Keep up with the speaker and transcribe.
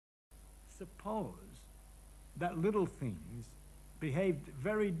suppose that little things behaved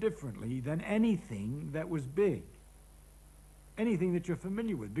very differently than anything that was big, anything that you're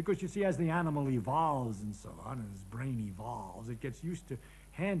familiar with. Because you see, as the animal evolves and so on, and his brain evolves, it gets used to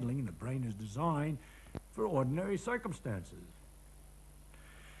handling, and the brain is designed for ordinary circumstances.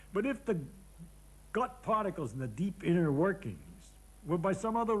 But if the gut particles and the deep inner workings were by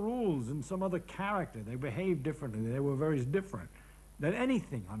some other rules and some other character, they behaved differently, they were very different than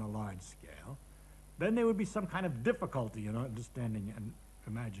anything on a large scale, then there would be some kind of difficulty in understanding and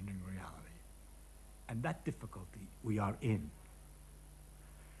imagining reality. And that difficulty we are in.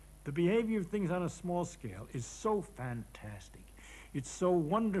 The behavior of things on a small scale is so fantastic. It's so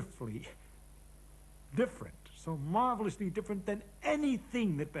wonderfully different, so marvelously different than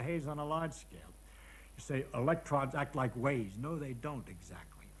anything that behaves on a large scale. You say electrons act like waves. No, they don't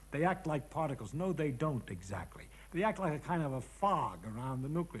exactly. They act like particles. No, they don't exactly. They act like a kind of a fog around the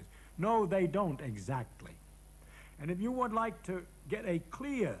nucleus. No, they don't exactly. And if you would like to get a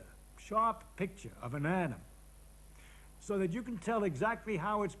clear, sharp picture of an atom so that you can tell exactly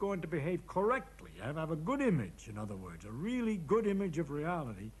how it's going to behave correctly, and have a good image, in other words, a really good image of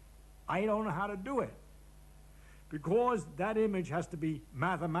reality, I don't know how to do it. Because that image has to be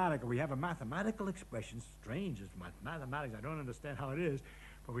mathematical. We have a mathematical expression, strange as mathematics, I don't understand how it is,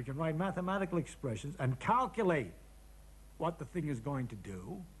 but we can write mathematical expressions and calculate what the thing is going to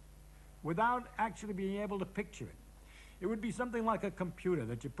do without actually being able to picture it. It would be something like a computer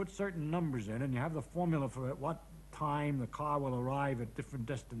that you put certain numbers in and you have the formula for at what time the car will arrive at different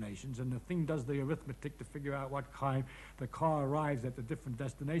destinations, and the thing does the arithmetic to figure out what time the car arrives at the different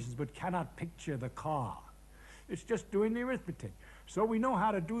destinations, but cannot picture the car. It's just doing the arithmetic. So we know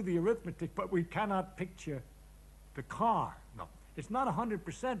how to do the arithmetic, but we cannot picture the car. No, it's not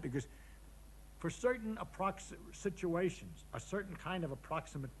 100%, because for certain situations, a certain kind of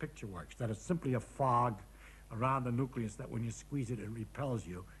approximate picture works. That is simply a fog around the nucleus that when you squeeze it, it repels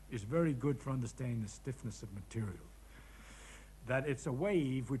you, is very good for understanding the stiffness of material. That it's a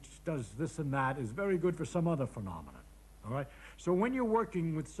wave which does this and that is very good for some other phenomenon. All right? So when you're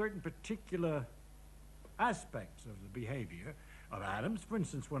working with certain particular aspects of the behavior of atoms, for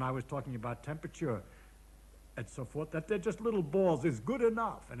instance, when I was talking about temperature and so forth, that they're just little balls is good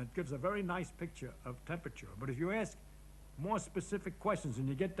enough, and it gives a very nice picture of temperature. But if you ask more specific questions, and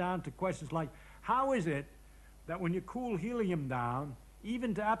you get down to questions like, how is it that when you cool helium down,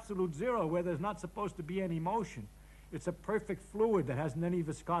 even to absolute zero, where there's not supposed to be any motion, it's a perfect fluid that hasn't any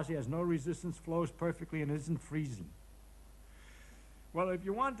viscosity, has no resistance, flows perfectly, and isn't freezing? Well, if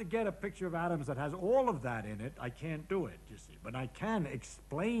you want to get a picture of atoms that has all of that in it, I can't do it, you see. But I can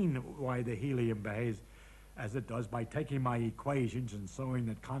explain why the helium behaves as it does by taking my equations and showing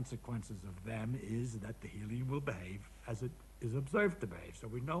that consequences of them is that the helium will behave as it is observed to behave. So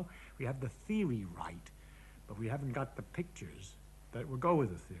we know we have the theory right, but we haven't got the pictures that will go with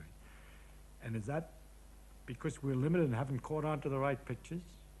the theory. And is that because we're limited and haven't caught on to the right pictures?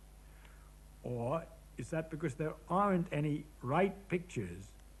 Or is that because there aren't any right pictures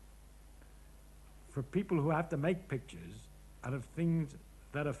for people who have to make pictures out of things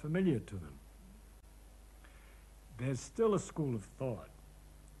that are familiar to them? There's still a school of thought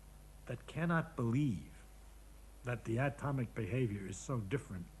that cannot believe that the atomic behavior is so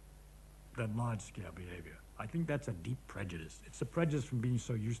different than large-scale behavior. I think that's a deep prejudice. It's a prejudice from being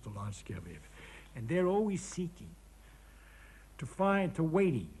so used to large-scale behavior. And they're always seeking to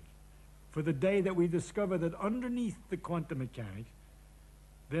waiting for the day that we discover that underneath the quantum mechanics,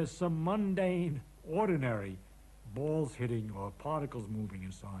 there's some mundane, ordinary balls hitting or particles moving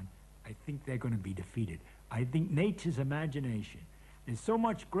and so on. I think they're going to be defeated. I think nature's imagination is so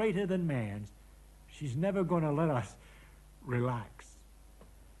much greater than man's, she's never going to let us relax.